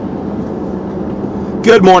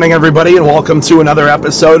Good morning, everybody, and welcome to another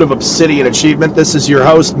episode of Obsidian Achievement. This is your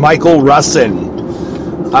host, Michael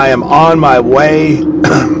Russin. I am on my way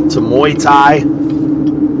to Muay Thai,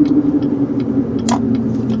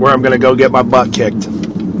 where I'm going to go get my butt kicked,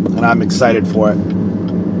 and I'm excited for it.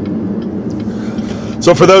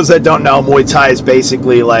 So for those that don't know, Muay Thai is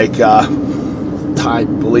basically like, I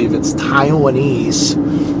believe it's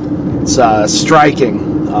Taiwanese. It's striking.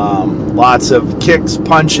 Lots of kicks,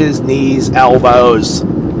 punches, knees, elbows.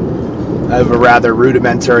 I have a rather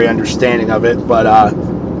rudimentary understanding of it, but I'm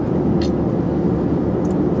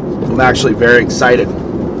actually very excited.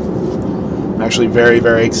 I'm actually very,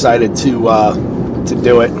 very excited to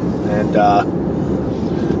do it. And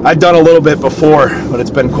I've done a little bit before, but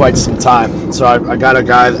it's been quite some time. So I got a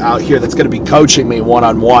guy out here that's going to be coaching me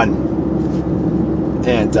one-on-one.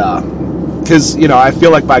 And because, I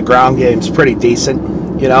feel like my ground game's pretty decent.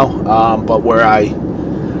 But where I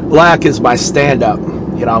lack is my stand-up.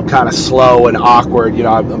 I'm kind of slow and awkward.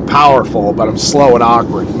 I'm powerful, but I'm slow and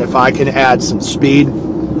awkward. And if I can add some speed,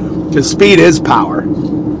 because speed is power.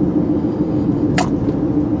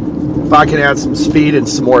 If I can add some speed and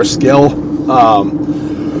some more skill, I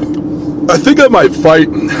think I might fight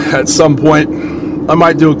at some point. I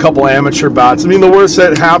might do a couple amateur bouts. The worst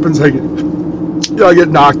that happens, I get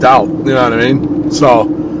knocked out. You know what I mean?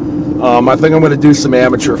 So I think I'm going to do some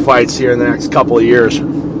amateur fights here in the next couple of years.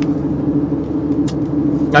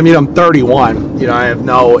 I'm 31. I have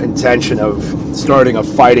no intention of starting a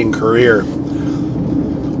fighting career.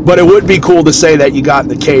 But it would be cool to say that you got in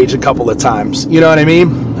the cage a couple of times. You know what I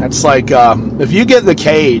mean? That's like, if you get in the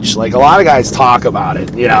cage, like a lot of guys talk about it,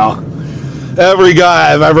 Every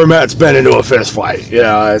guy I've ever met's been into a fist fight.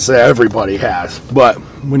 I say everybody has. But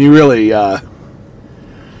when you really...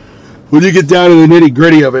 when you get down to the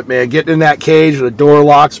nitty-gritty of it, man, getting in that cage, the door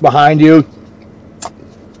locks behind you,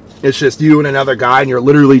 it's just you and another guy, and you're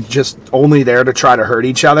literally just only there to try to hurt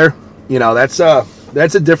each other. That's a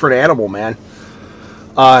different animal, man.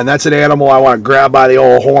 And that's an animal I want to grab by the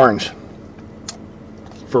old horns.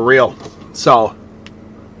 For real. So,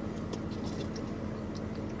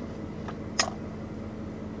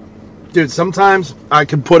 dude, sometimes I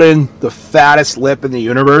can put in the fattest lip in the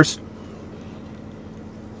universe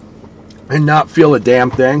and not feel a damn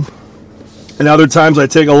thing. And other times I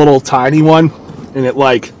take a little tiny one and it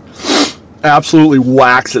like absolutely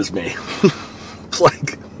waxes me. It's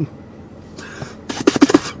like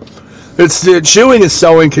chewing is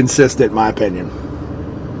so inconsistent in my opinion.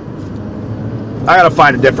 I gotta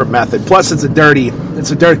find a different method. Plus it's a dirty and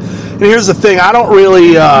here's the thing, I don't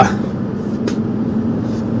really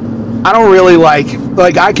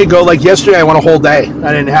like I could go like yesterday I went a whole day.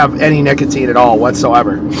 I didn't have any nicotine at all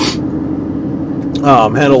whatsoever.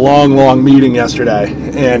 Had a long meeting yesterday,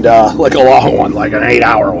 and like a long one, like an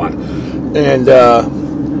 8-hour one, and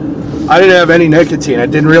I didn't have any nicotine. I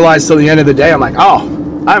didn't realize till the end of the day. I'm like,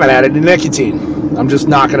 oh, I haven't had any nicotine. I'm just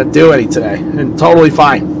not going to do any today, and totally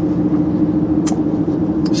fine.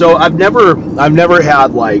 So I've never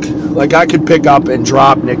had like I could pick up and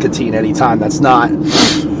drop nicotine anytime. That's not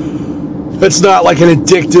like an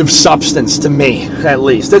addictive substance to me, at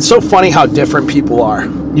least. It's so funny how different people are.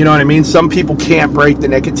 You know what I mean? Some people can't break the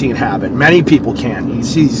nicotine habit. Many people can. You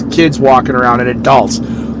see these kids walking around and adults.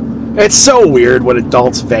 It's so weird when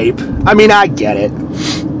adults vape. I get it.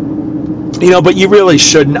 But you really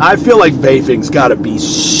shouldn't. I feel like vaping's got to be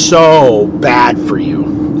so bad for you.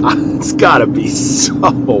 It's got to be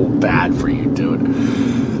so bad for you, dude.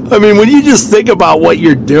 When you just think about what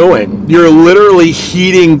you're doing, you're literally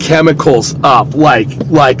heating chemicals up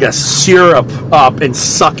like a syrup up and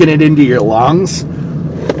sucking it into your lungs.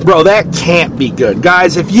 Bro, that can't be good.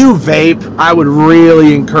 Guys, if you vape, I would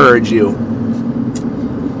really encourage you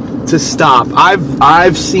to stop.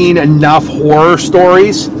 I've seen enough horror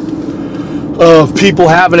stories of people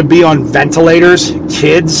having to be on ventilators,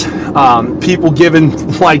 kids, people given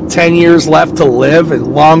like 10 years left to live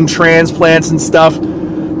and lung transplants and stuff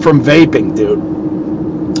from vaping, dude.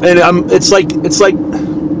 And it's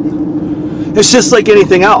just like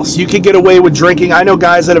anything else. You can get away with drinking. I know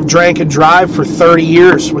guys that have drank and drive for 30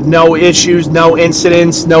 years with no issues, no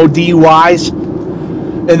incidents, no DUIs.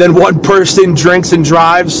 And then one person drinks and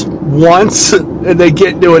drives once and they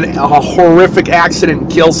get into a horrific accident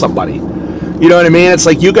and kill somebody. You know what I mean? It's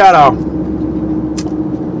like you've got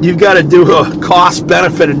to do a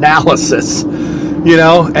cost-benefit analysis,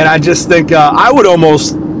 And I just think I would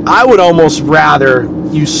almost rather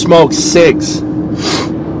you smoke cigs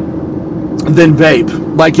than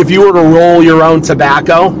vape. Like if you were to roll your own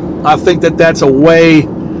tobacco, I think that's a way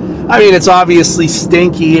I mean, it's obviously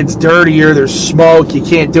stinky, it's dirtier, there's smoke, you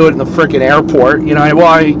can't do it in the frickin' airport, you know. Well,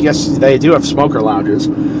 I guess they do have smoker lounges,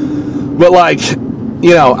 but like,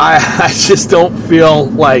 you know, I just don't feel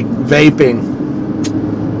like vaping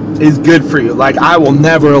is good for you. Like, I will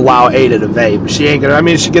never allow Ada to vape. She ain't gonna, I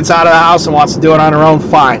mean, if she gets out of the house and wants to do it on her own,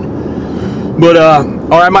 fine. But,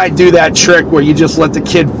 or I might do that trick where you just let the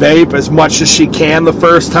kid vape as much as she can the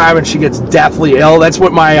first time and she gets deathly ill. That's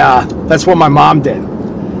what my mom did.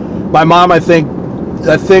 My mom, I think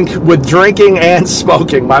with drinking and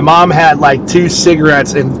smoking, my mom had like 2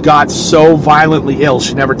 cigarettes and got so violently ill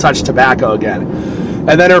she never touched tobacco again.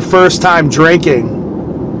 And then her first time drinking,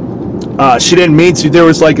 she didn't mean to. There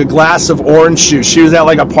was like a glass of orange juice. She was at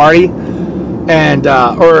like a party, and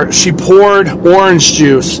or she poured orange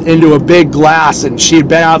juice into a big glass, and she had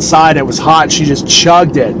been outside. It was hot. And she just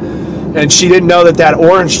chugged it, and she didn't know that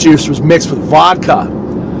orange juice was mixed with vodka.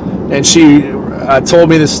 And she told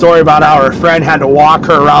me this story about how her friend had to walk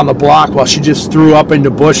her around the block while she just threw up into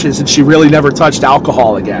bushes, and she really never touched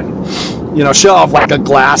alcohol again. You know, she'll have like a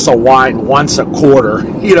glass of wine once a quarter.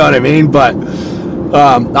 You know what I mean? But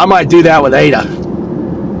I might do that with Ada.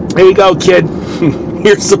 Here you go, kid.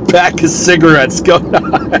 Here's a pack of cigarettes. Go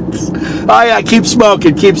nuts. Oh, yeah, keep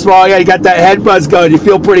smoking. Keep smoking. Yeah, you got that head buzz going. You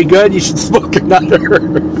feel pretty good? You should smoke another.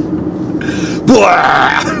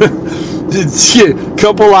 It's a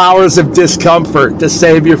couple hours of discomfort to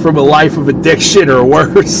save you from a life of addiction or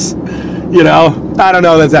worse. You know, I don't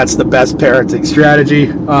know that that's the best parenting strategy.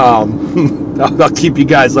 I'll keep you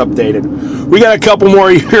guys updated. We got a couple more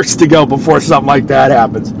years to go before something like that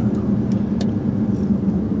happens.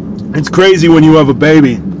 It's crazy when you have a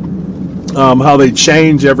baby, how they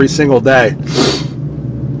change every single day.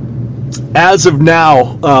 As of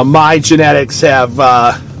now, my genetics have,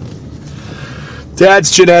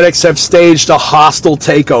 Dad's genetics have staged a hostile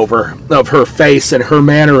takeover of her face and her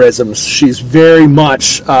mannerisms. She's very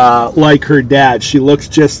much like her dad. She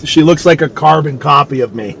looks like a carbon copy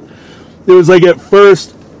of me. It was like at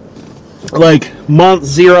first, like month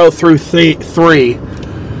 0 through 3,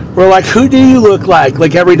 we're like, who do you look like?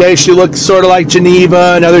 Like every day she looked sort of like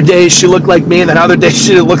Geneva, and other days she looked like me, and then other days she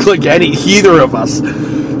didn't look like either of us.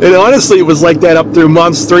 And honestly, it was like that up through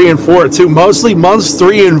months 3 and 4 too. Mostly months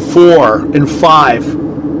 3 and 4 and 5.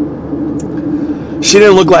 She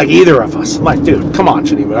didn't look like either of us. I'm like, dude, come on,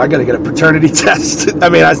 Geneva. I got to get a paternity test. I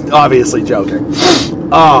mean, I'm obviously joking.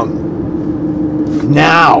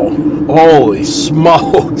 Now, holy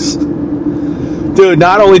smokes. Dude,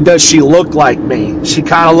 not only does she look like me, she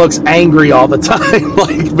kind of looks angry all the time,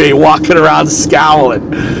 like me, walking around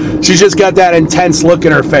scowling. She's just got that intense look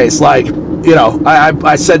in her face. Like, you know,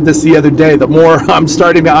 I said this the other day, the more I'm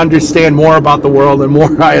starting to understand more about the world, the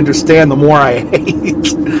more I understand, the more I hate.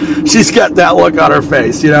 She's got that look on her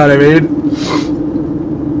face, you know what I mean?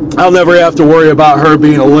 I'll never have to worry about her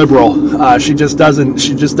being a liberal. She just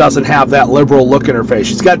doesn't have that liberal look in her face.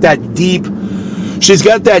 She's got that deep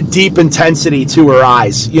intensity to her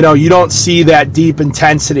eyes. You know, you don't see that deep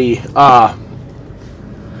intensity.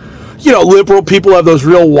 You know, liberal people have those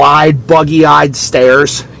real wide, buggy-eyed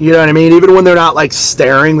stares. You know what I mean? Even when they're not, like,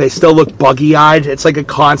 staring, they still look buggy-eyed. It's like a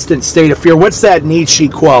constant state of fear. What's that Nietzsche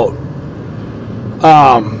quote?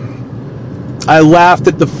 I laughed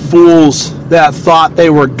at the fools that thought they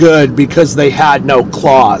were good because they had no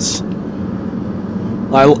claws.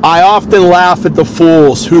 I often laugh at the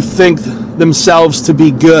fools who think themselves to be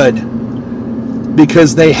good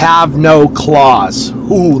because they have no claws.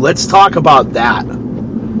 Ooh, let's talk about that.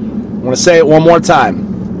 I want to say it one more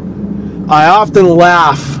time. I often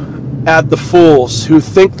laugh at the fools who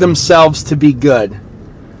think themselves to be good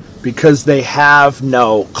because they have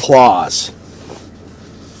no claws.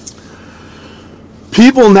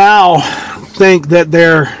 People now think that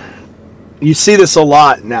you see this a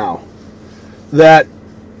lot now,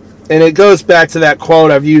 and it goes back to that quote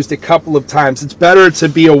I've used a couple of times. It's better to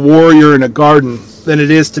be a warrior in a garden than it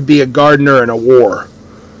is to be a gardener in a war.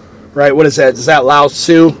 Right? What is that? Is that Lao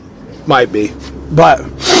Tzu? Might be. But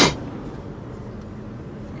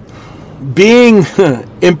being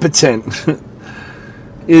impotent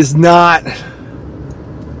is not...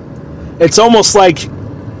 It's almost like,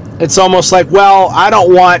 well, I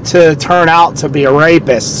don't want to turn out to be a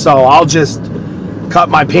rapist, so I'll just cut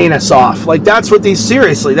my penis off. Like, that's what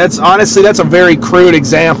seriously, that's a very crude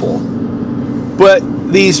example. But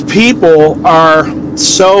these people are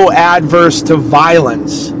so adverse to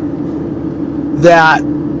violence that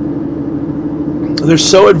they're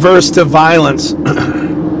so adverse to violence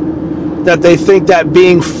that they think that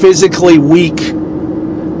being physically weak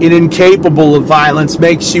and incapable of violence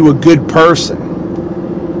makes you a good person.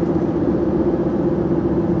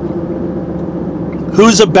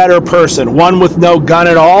 Who's a better person? One with no gun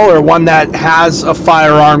at all, or one that has a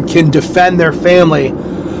firearm, can defend their family,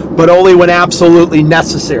 but only when absolutely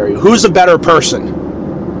necessary? Who's a better person?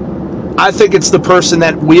 I think it's the person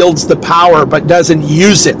that wields the power but doesn't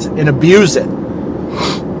use it and abuse it.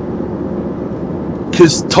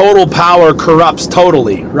 Because total power corrupts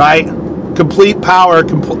totally, right? Complete power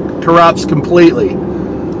corrupts completely.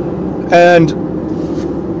 And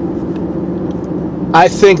I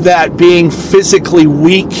think that being physically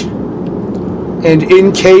weak and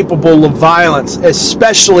incapable of violence,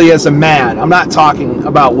 especially as a man, I'm not talking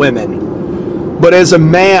about women, but as a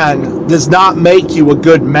man, does not make you a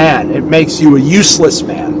good man. It makes you a useless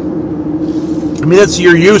man. I mean,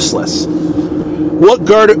 you're useless. What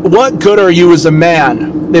good are you as a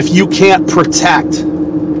man if you can't protect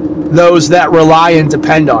those that rely and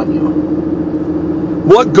depend on you?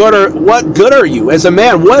 What good are you as a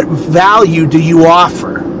man? What value do you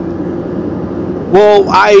offer? Well,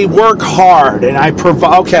 I work hard and I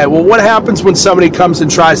provide. Okay, well, what happens when somebody comes and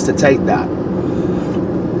tries to take that?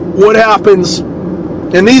 What happens?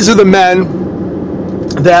 And these are the men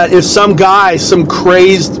that if some guy, some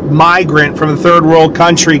crazed migrant from a third world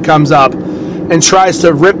country comes up and tries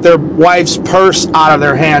to rip their wife's purse out of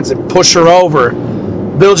their hands and push her over,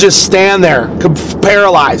 they'll just stand there,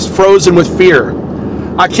 paralyzed, frozen with fear.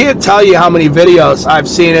 I can't tell you how many videos I've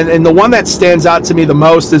seen, and the one that stands out to me the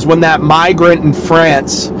most is when that migrant in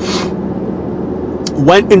France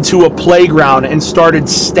went into a playground and started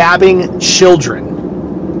stabbing children.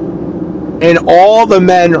 And all the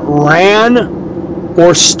men ran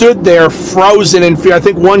or stood there frozen in fear. I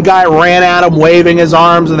think one guy ran at him waving his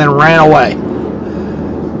arms and then ran away.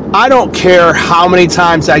 I don't care how many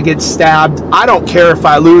times I get stabbed. I don't care if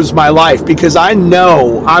I lose my life, because I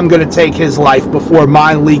know I'm going to take his life before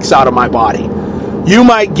mine leaks out of my body. You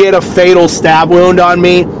might get a fatal stab wound on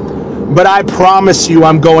me, but I promise you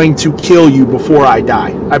I'm going to kill you before I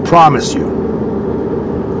die. I promise you.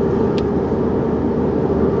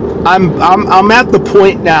 I'm at the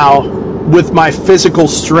point now with my physical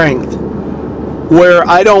strength where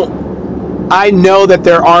I know that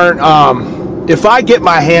there aren't if I get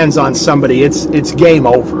my hands on somebody, it's game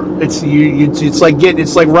over. It's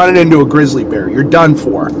like running into a grizzly bear. You're done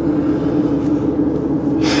for.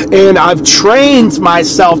 And I've trained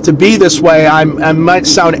myself to be this way. I might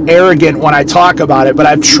sound arrogant when I talk about it, but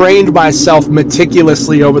I've trained myself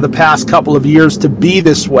meticulously over the past couple of years to be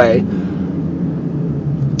this way,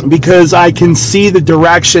 because I can see the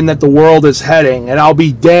direction that the world is heading, and I'll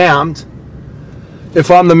be damned if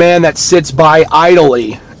I'm the man that sits by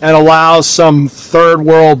idly and allows some third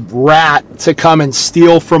world rat to come and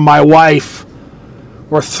steal from my wife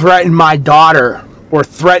or threaten my daughter or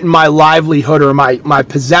threaten my livelihood or my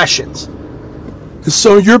possessions.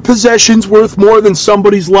 So your possessions worth more than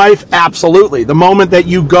somebody's life? Absolutely. The moment that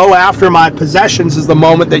you go after my possessions is the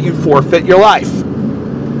moment that you forfeit your life.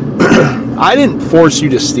 I didn't force you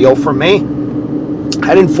to steal from me.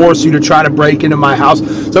 I didn't force you to try to break into my house.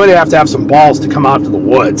 Somebody have to have some balls to come out to the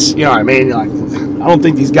woods. You know what I mean? Like, I don't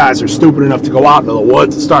think these guys are stupid enough to go out into the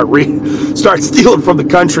woods and start stealing from the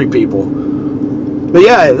country people. But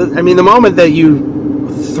yeah, I mean, the moment that you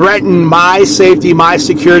threaten my safety, my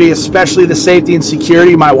security, especially the safety and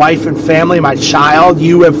security of my wife and family, my child,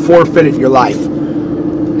 you have forfeited your life.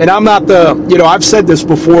 And I'm not I've said this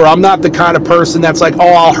before, I'm not the kind of person that's like,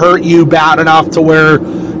 oh, I'll hurt you bad enough to where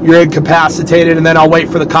you're incapacitated and then I'll wait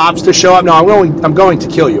for the cops to show up. No, I'm going to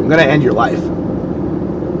kill you. I'm going to end your life.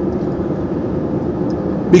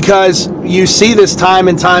 Because you see this time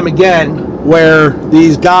and time again where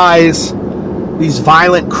these guys, these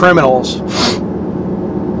violent criminals,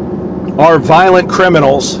 are violent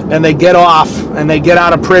criminals, and they get off and they get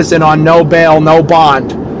out of prison on no bail, no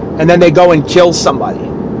bond, and then they go and kill somebody.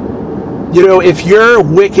 You know, if you're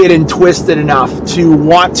wicked and twisted enough to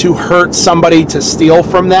want to hurt somebody to steal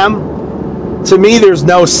from them, to me, there's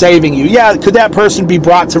no saving you. Yeah, could that person be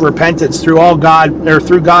brought to repentance through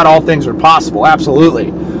God, all things are possible?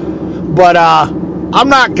 Absolutely. But I'm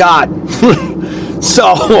not God.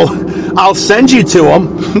 So I'll send you to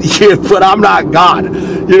him, but I'm not God.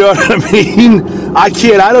 You know what I mean? I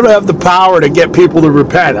don't have the power to get people to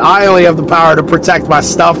repent. I only have the power to protect my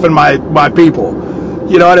stuff and my people.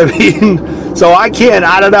 You know what I mean? So I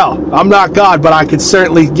don't know. I'm not God, but I could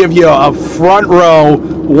certainly give you a front row,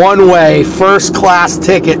 one-way, first-class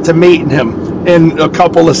ticket to meeting him in a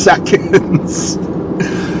couple of seconds.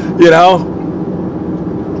 You know?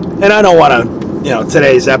 And I don't want to,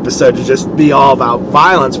 today's episode to just be all about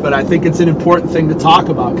violence, but I think it's an important thing to talk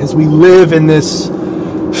about because we live in this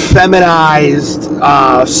feminized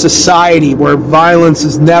society where violence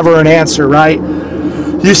is never an answer, right?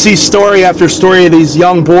 You see story after story of these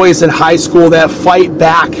young boys in high school that fight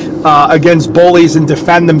back against bullies and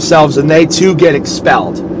defend themselves, and they too get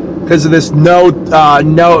expelled because of this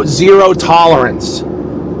zero tolerance.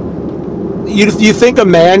 You think a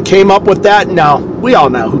man came up with that? No, we all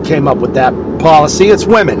know who came up with that policy. It's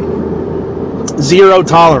women. Zero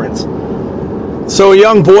tolerance. So a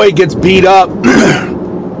young boy gets beat up,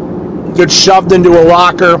 gets shoved into a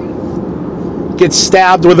locker, gets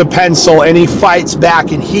stabbed with a pencil, and he fights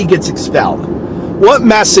back and he gets expelled. What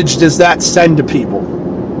message does that send to people?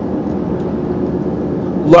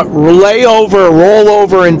 Lay over, roll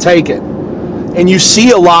over, and take it. And you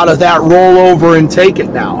see a lot of that roll over and take it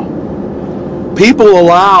now. People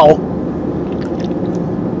allow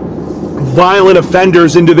violent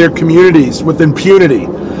offenders into their communities with impunity.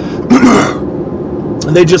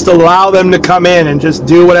 They just allow them to come in and just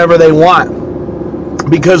do whatever they want.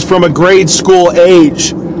 Because from a grade school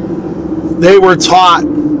age, they were taught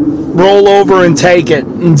roll over and take it,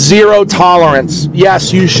 and zero tolerance.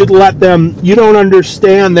 Yes, you should let them. You don't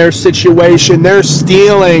understand their situation. They're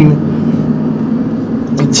stealing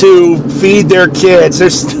to feed their kids.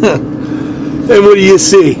 And what do you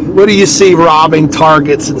see? What do you see robbing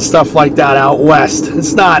Targets and stuff like that out west?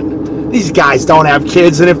 It's not. These guys don't have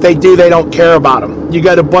kids, and if they do, they don't care about them. You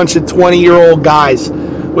got a bunch of 20-year-old guys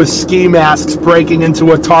with ski masks breaking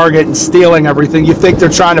into a Target and stealing everything. You think they're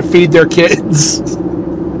trying to feed their kids?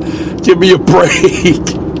 Give me a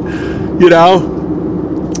break. You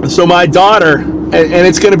know? So my daughter, and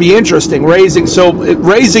it's going to be interesting, raising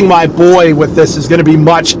my boy with this is going to be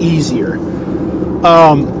much easier.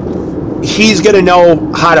 He's going to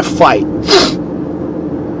know how to fight.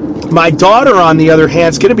 My daughter, on the other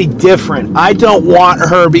hand, is going to be different. I don't want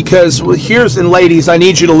her because, and ladies, I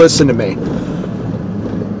need you to listen to me.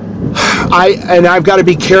 I've got to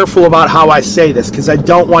be careful about how I say this because I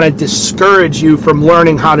don't want to discourage you from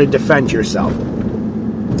learning how to defend yourself.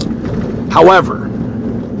 However,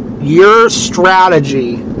 your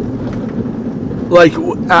strategy, like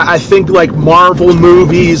I think like Marvel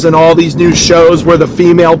movies and all these new shows where the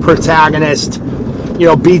female protagonist,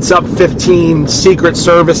 beats up 15 Secret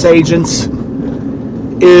Service agents,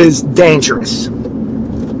 is dangerous.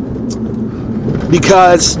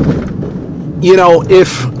 Because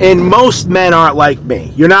and most men aren't like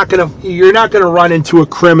me. You're not gonna run into a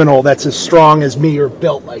criminal that's as strong as me or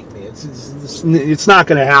built like me. It's not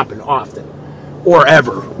gonna happen often, or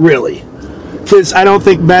ever, really. Because I don't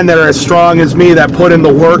think men that are as strong as me that put in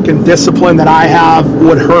the work and discipline that I have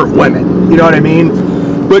would hurt women. You know what I mean?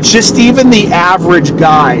 But just even the average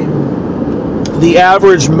guy, the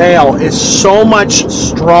average male, is so much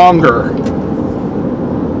stronger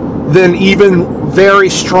than even very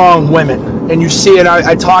strong women. And you see it,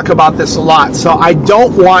 I talk about this a lot. So I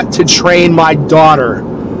don't want to train my daughter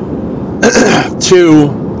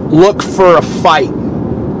to look for a fight.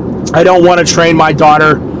 I don't want to train my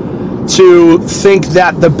daughter to think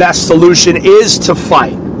that the best solution is to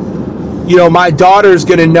fight. My daughter's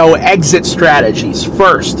going to know exit strategies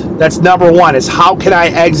first. That's number one, is how can I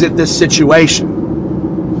exit this situation?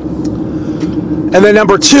 And then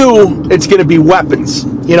number two, it's going to be weapons.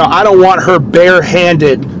 I don't want her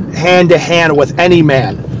barehanded, hand-to-hand with any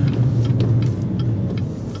man.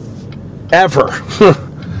 Ever.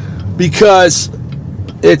 Because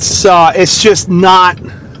it's just not...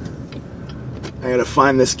 I gotta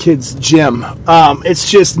find this kid's gym. It's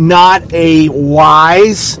just not a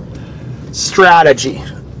wise strategy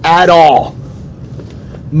at all.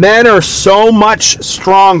 Men are so much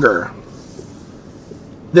stronger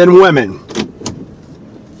than women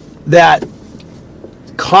that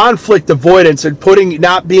conflict avoidance and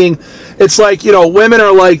it's like, women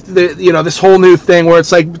are like this whole new thing where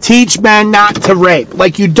it's like, teach men not to rape.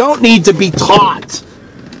 Like, you don't need to be taught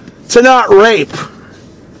to not rape.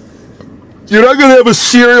 You're not going to have a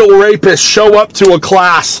serial rapist show up to a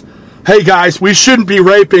class. Hey guys, we shouldn't be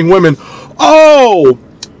raping women. Oh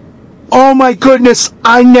my goodness,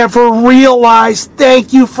 I never realized.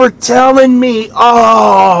 Thank you for telling me.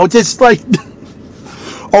 Oh, just like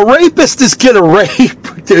a rapist is going to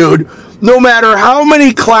rape, dude, no matter how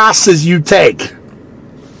many classes you take.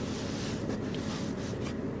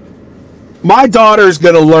 My daughter's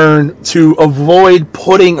going to learn to avoid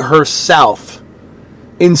putting herself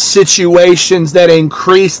in situations that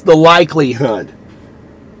increase the likelihood.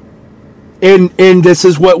 And this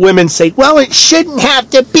is what women say, well, it shouldn't have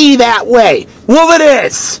to be that way. Well, it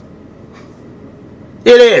is.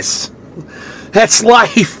 It is. That's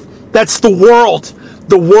life. That's the world.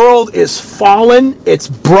 The world is fallen, it's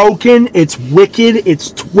broken, it's wicked,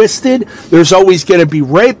 it's twisted. There's always going to be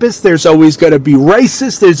rapists, there's always going to be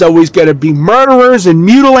racists, there's always going to be murderers and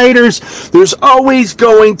mutilators. There's always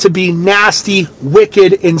going to be nasty,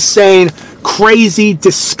 wicked, insane, crazy,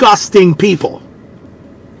 disgusting people.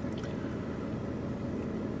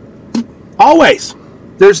 Always.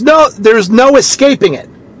 There's no escaping it,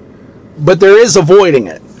 but there is avoiding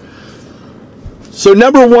it. So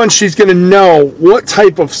number one, she's going to know what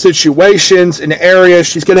type of situations and areas.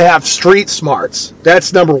 She's going to have street smarts.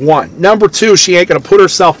 That's number one. Number two, she ain't going to put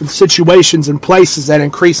herself in situations and places that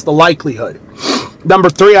increase the likelihood. Number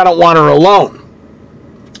three, I don't want her alone.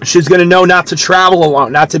 She's going to know not to travel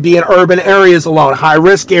alone, not to be in urban areas alone,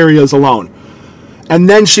 high-risk areas alone. And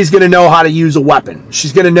then she's going to know how to use a weapon.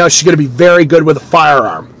 She's going to know she's going to be very good with a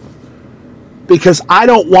firearm. Because I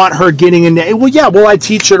don't want her getting in there. Well, yeah, I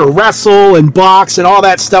teach her to wrestle and box and all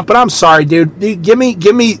that stuff. But I'm sorry, dude. Give me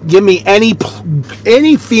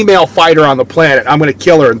any female fighter on the planet. I'm going to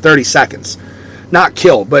kill her in 30 seconds. Not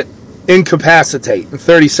kill, but incapacitate in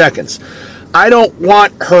 30 seconds. I don't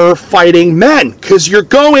want her fighting men because you're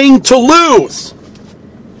going to lose.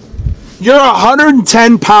 You're a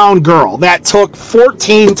 110-pound girl that took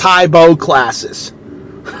 14 Taebo classes.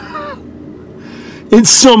 And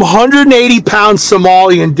some 180-pound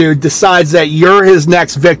Somalian dude decides that you're his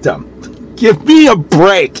next victim. Give me a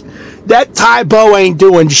break. That Taebo ain't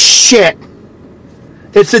doing shit.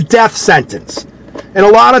 It's a death sentence. And a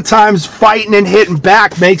lot of times fighting and hitting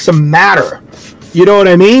back makes them matter. You know what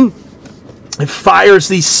I mean? It fires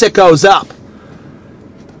these sickos up.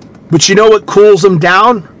 But you know what cools them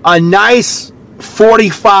down? A nice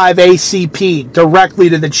 45 ACP directly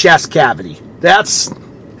to the chest cavity.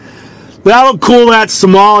 That'll cool that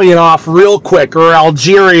Somalian off real quick, or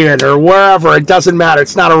Algerian, or wherever. It doesn't matter.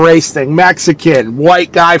 It's not a race thing. Mexican,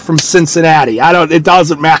 white guy from Cincinnati. It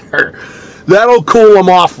doesn't matter. That'll cool them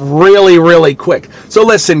off really, really quick. So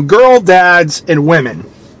listen, girl dads and women.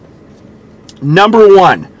 Number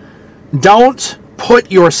one, don't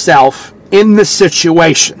put yourself in the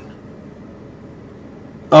situation.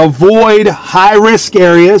 Avoid high-risk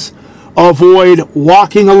areas. Avoid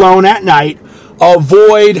walking alone at night.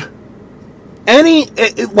 Avoid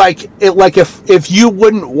if you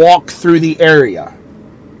wouldn't walk through the area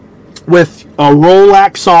with a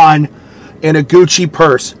Rolex on and a Gucci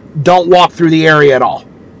purse, don't walk through the area at all.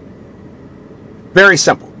 Very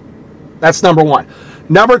simple. That's number one.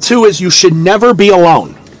 Number two is you should never be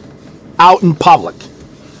alone out in public.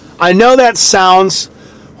 I know that sounds,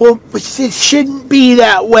 well, it shouldn't be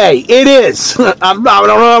that way. It is. I don't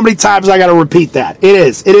know how many times I got to repeat that. It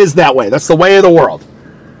is. It is that way. That's the way of the world.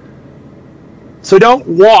 So don't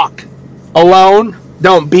walk alone.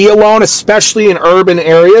 Don't be alone, especially in urban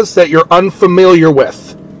areas that you're unfamiliar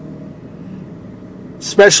with.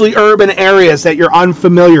 Especially urban areas that you're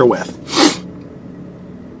unfamiliar with.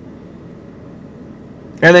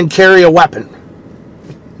 And then carry a weapon.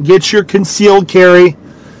 Get your concealed carry,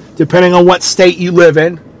 depending on what state you live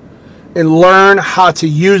in, and learn how to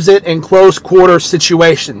use it in close quarter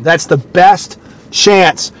situation. That's the best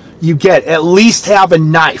chance you get. At least have a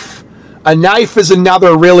knife. A knife is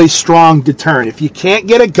another really strong deterrent. If you can't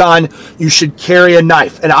get a gun, you should carry a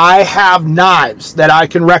knife. And I have knives that I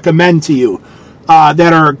can recommend to you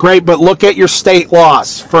that are great, but look at your state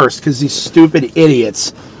laws first, because these stupid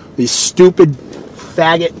idiots, these stupid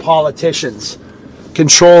faggot politicians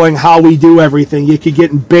controlling how we do everything, you could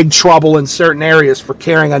get in big trouble in certain areas for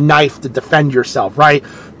carrying a knife to defend yourself, right?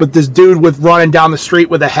 But this dude with running down the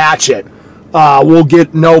street with a hatchet will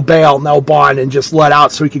get no bail, no bond, and just let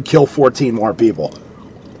out so he can kill 14 more people.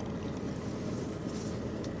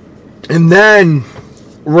 And then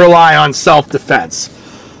rely on self-defense.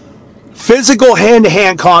 Physical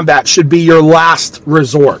hand-to-hand combat should be your last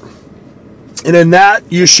resort. And in that,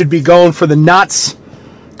 you should be going for the nuts,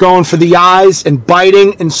 going for the eyes, and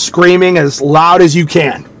biting and screaming as loud as you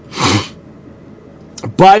can.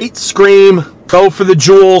 Bite, scream, go for the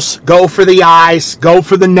jewels, go for the eyes, go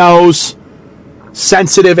for the nose.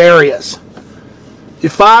 Sensitive areas.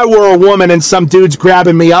 If I were a woman and some dude's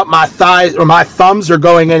grabbing me up, my thighs or my thumbs are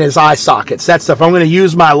going in his eye sockets. That's stuff. I'm going to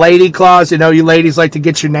use my lady claws. You know, you ladies like to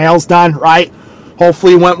get your nails done, right?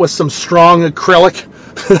 Hopefully you went with some strong acrylic.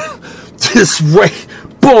 Just right,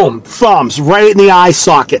 boom, thumbs right in the eye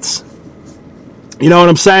sockets. You know what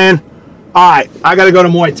I'm saying? All right, I got to go to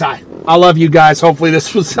Muay Thai. I love you guys. Hopefully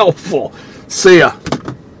this was helpful. See ya.